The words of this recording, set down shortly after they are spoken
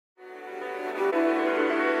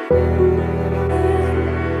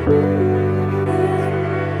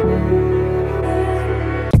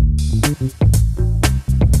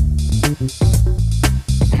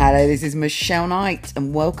Hello, this is Michele Knight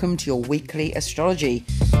and welcome to your weekly astrology.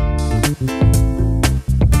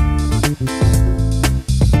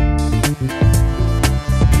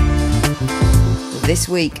 This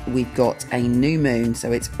week we've got a new moon,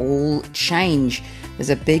 so it's all change. There's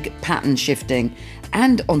a big pattern shifting,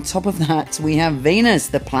 and on top of that we have Venus,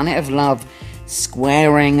 the planet of love,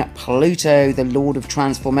 squaring Pluto, the lord of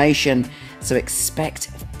transformation. So expect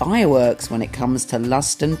fireworks when it comes to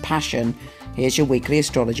lust and passion. Here's your weekly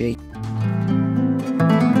astrology.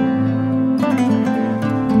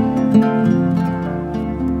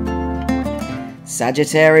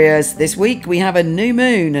 Sagittarius, this week we have a new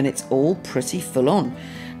moon and it's all pretty full on.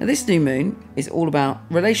 Now this new moon is all about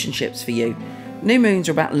relationships for you. New moons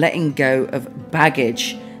are about letting go of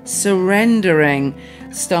baggage, surrendering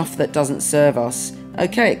stuff that doesn't serve us.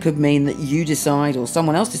 Okay, it could mean that you decide or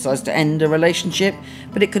someone else decides to end a relationship,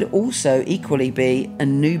 but it could also equally be a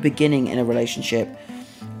new beginning in a relationship.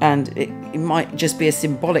 And it might just be a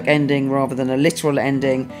symbolic ending rather than a literal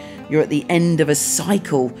ending. You're at the end of a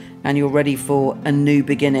cycle and you're ready for a new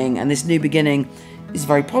beginning. And this new beginning is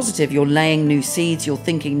very positive. You're laying new seeds, you're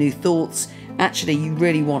thinking new thoughts. Actually, you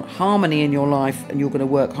really want harmony in your life and you're going to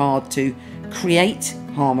work hard to create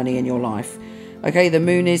harmony in your life. Okay, the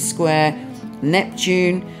moon is square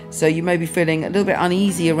Neptune, so you may be feeling a little bit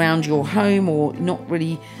uneasy around your home or not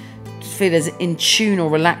really feel as in tune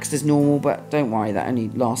or relaxed as normal, but don't worry, that only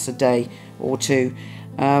lasts a day or two.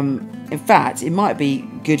 In fact, it might be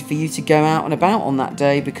good for you to go out and about on that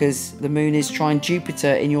day because the moon is trine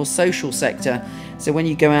Jupiter in your social sector. So when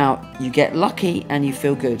you go out, you get lucky and you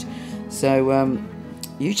feel good. So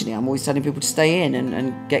usually I'm always telling people to stay in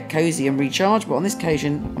and get cozy and recharge, but on this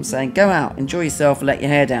occasion I'm saying go out, enjoy yourself, let your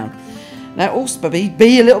hair down. Now also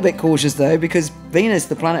be a little bit cautious though, because Venus,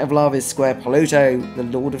 the planet of love, is square Pluto, the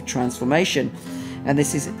lord of transformation. And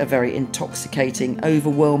this is a very intoxicating,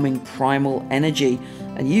 overwhelming, primal energy.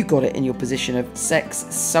 And you got it in your position of sex,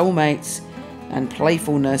 soulmates, and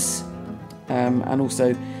playfulness, and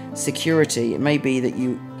also security. It may be that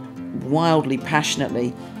you wildly,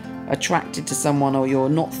 passionately attracted to someone, or you're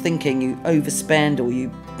not thinking, you overspend or you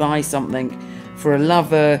buy something for a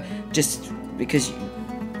lover just because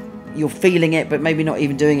you're feeling it, but maybe not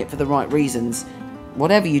even doing it for the right reasons.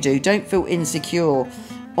 Whatever you do, don't feel insecure.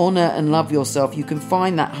 Honor and love yourself. You can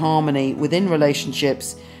find that harmony within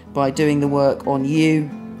relationships by doing the work on you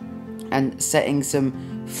and setting some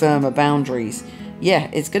firmer boundaries. Yeah,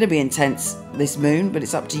 it's going to be intense this moon, but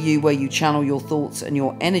it's up to you where you channel your thoughts and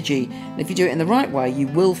your energy. And if you do it in the right way, you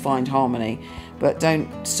will find harmony. But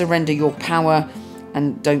don't surrender your power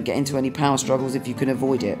and don't get into any power struggles if you can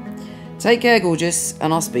avoid it. Take care, gorgeous,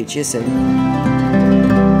 and I'll speak to you soon.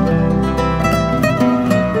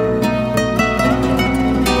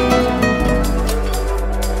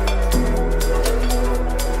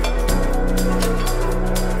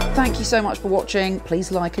 Thank you so much for watching.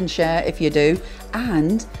 Please like and share if you do.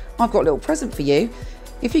 And I've got a little present for you.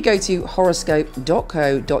 If you go to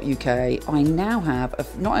horoscope.co.uk, I now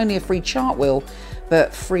have not only a free chart wheel,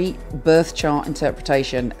 but free birth chart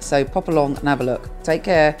interpretation. So pop along and have a look. Take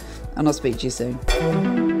care, and I'll speak to you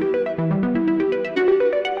soon.